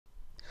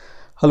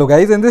Hello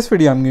guys, in this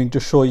video I'm going to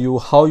show you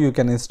how you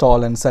can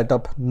install and set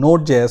up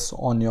Node.js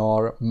on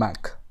your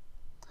Mac.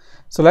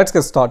 So let's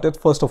get started.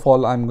 First of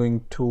all, I'm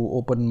going to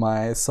open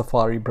my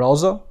Safari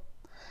browser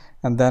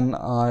and then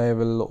I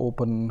will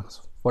open,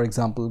 for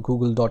example,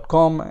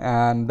 google.com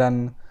and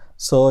then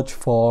search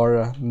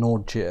for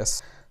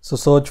Node.js. So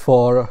search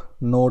for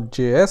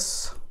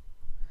Node.js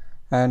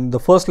and the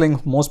first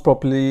link most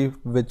probably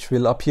which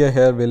will appear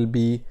here will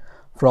be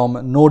from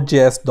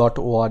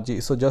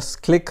nodejs.org. So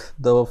just click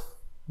the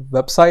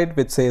website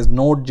which says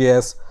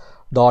nodejs.org,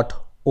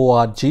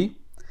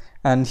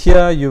 and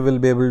here you will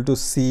be able to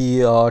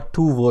see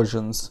two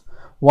versions.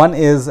 One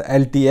is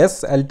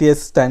LTS. LTS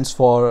stands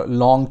for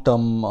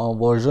long-term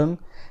version,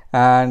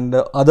 and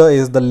other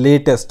is the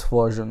latest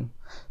version.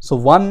 So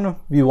one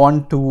we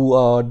want to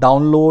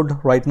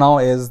download right now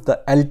is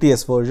the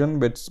LTS version,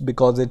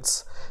 because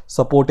it's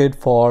supported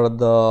for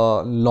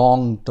the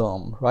long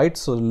term, right?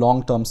 So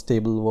long term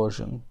stable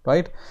version,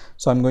 right?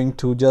 So I'm going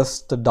to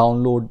just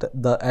download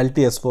the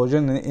LTS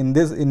version.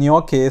 In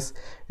your case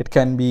it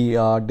can be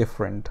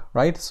different,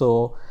 right?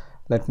 So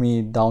let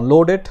me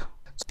download it.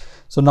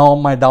 So now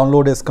my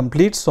download is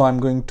complete, so I'm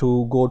going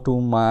to go to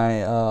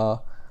my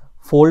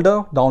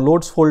folder,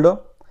 downloads folder,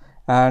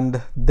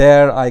 and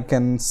there I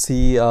can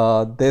see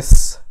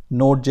this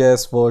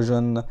Node.js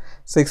version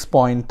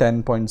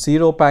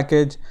 6.10.0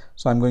 package.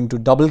 So I'm going to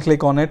double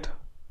click on it,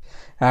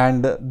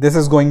 and this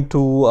is going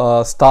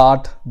to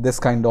start this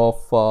kind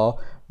of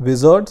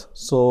wizard.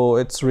 So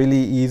it's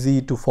really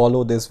easy to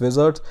follow this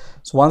wizard.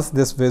 So once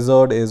this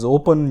wizard is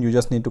open, you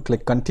just need to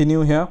click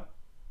continue here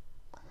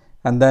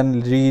and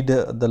then read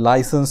the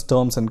license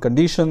terms and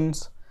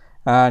conditions,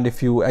 and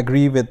if you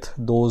agree with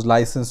those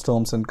license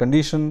terms and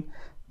condition,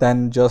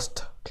 then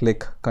just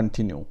click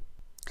continue.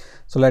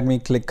 So let me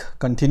click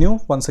continue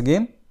once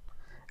again,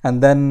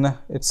 and then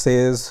it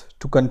says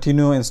to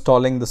continue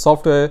installing the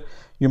software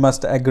you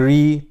must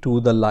agree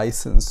to the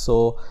license.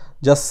 So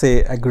just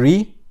say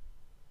agree,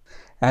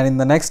 and in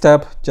the next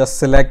step just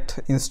select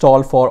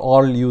install for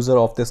all user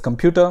of this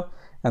computer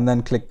and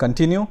then click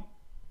continue,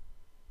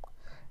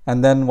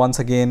 and then once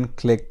again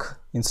click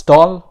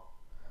install,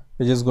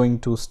 which is going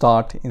to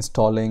start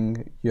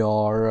installing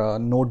your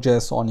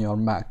Node.js on your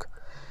Mac.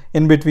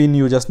 In between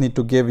you just need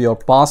to give your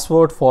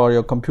password for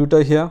your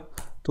computer here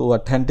to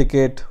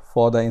authenticate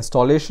for the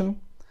installation,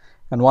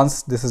 and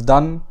once this is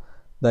done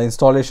the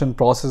installation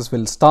process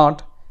will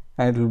start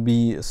and it will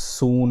be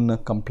soon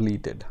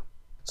completed.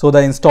 So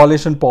the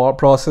installation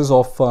process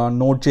of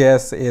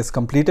Node.js is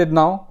completed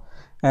now,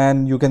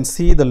 and you can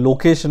see the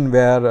location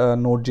where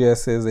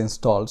Node.js is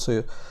installed.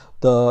 So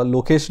the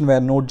location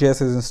where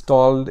Node.js is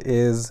installed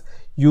is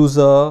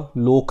user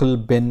local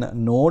bin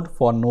node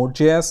for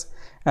Node.js,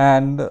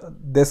 and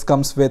this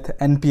comes with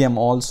npm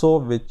also,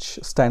 which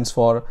stands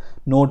for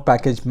Node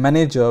Package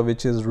Manager,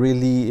 which is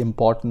really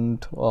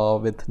important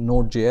with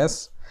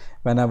Node.js.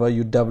 Whenever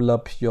you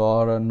develop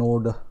your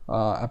Node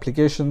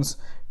applications,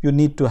 you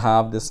need to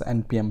have this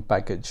npm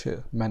package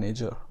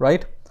manager,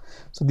 right?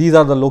 So these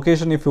are the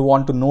location. If you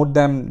want to note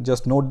them,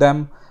 just note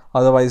them,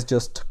 otherwise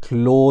just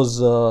close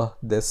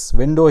this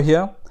window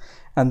here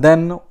and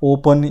then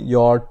open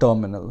your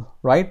terminal,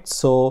 right?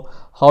 So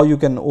how you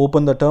can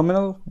open the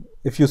terminal?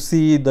 If you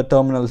see the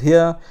terminal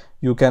here,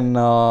 you can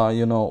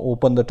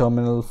open the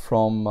terminal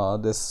from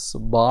this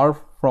bar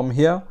from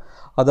here.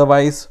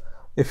 Otherwise,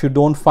 if you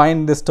don't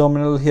find this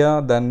terminal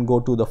here, then go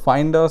to the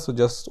finder. So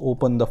just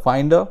open the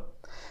finder,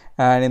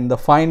 and in the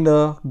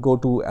finder go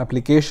to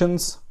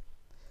applications,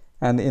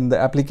 and in the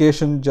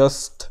application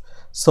just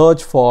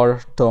search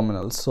for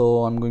terminal.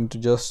 So I'm going to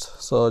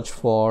just search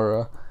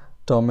for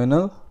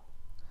terminal,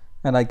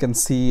 and I can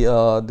see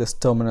this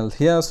terminal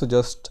here. So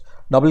just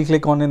double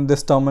click on in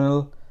this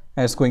terminal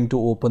and it's going to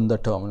open the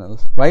terminal,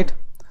 right?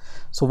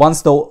 So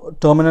once the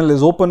terminal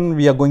is open,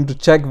 we are going to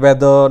check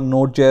whether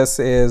Node.js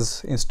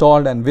is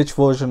installed and which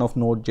version of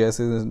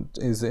Node.js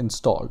is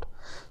installed.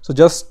 So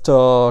just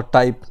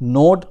type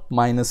node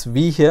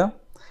 -v here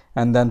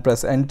and then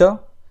press enter,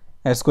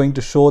 and it's going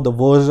to show the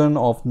version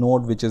of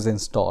Node which is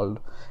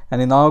installed,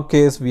 and in our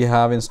case we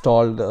have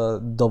installed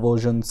the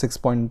version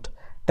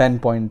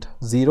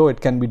 6.10.0.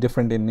 It can be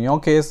different in your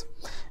case.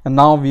 And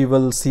now we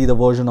will see the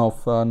version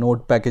of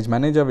Node Package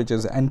Manager, which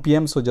is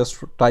npm. So just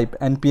type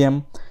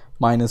npm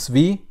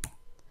 -v,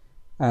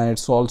 and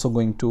it's also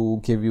going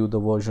to give you the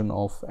version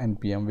of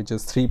npm, which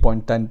is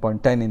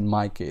 3.10.10 in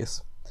my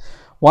case.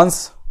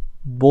 Once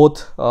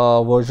both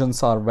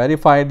versions are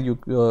verified, you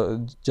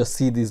just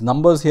see these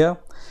numbers here,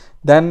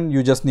 then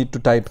you just need to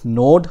type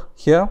node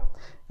here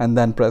and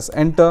then press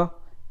enter,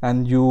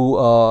 and you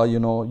are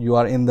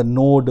in the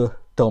node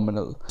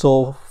terminal.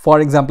 So for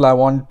example, I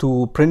want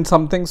to print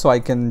something, so I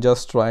can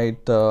just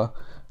write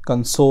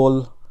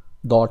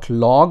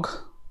console.log,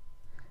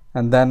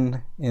 and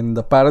then in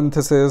the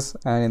parentheses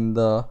and in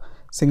the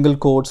single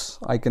quotes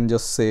I can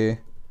just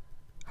say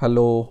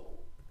hello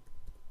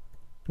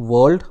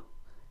world,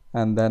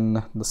 and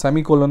then the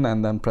semicolon,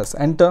 and then press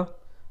enter,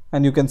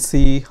 and you can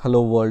see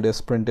hello world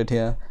is printed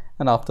here,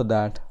 and after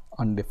that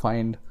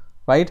undefined,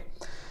 right?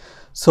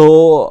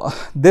 So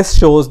this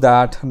shows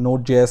that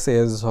Node.js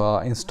is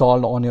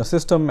installed on your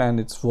system and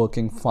it's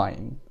working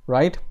fine,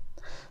 right?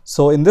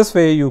 So in this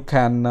way you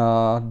can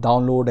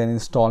download and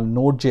install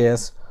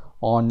Node.js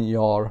on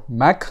your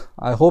Mac.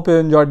 I hope you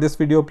enjoyed this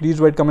video. Please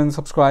rate, comment,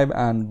 subscribe,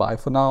 and bye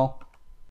for now.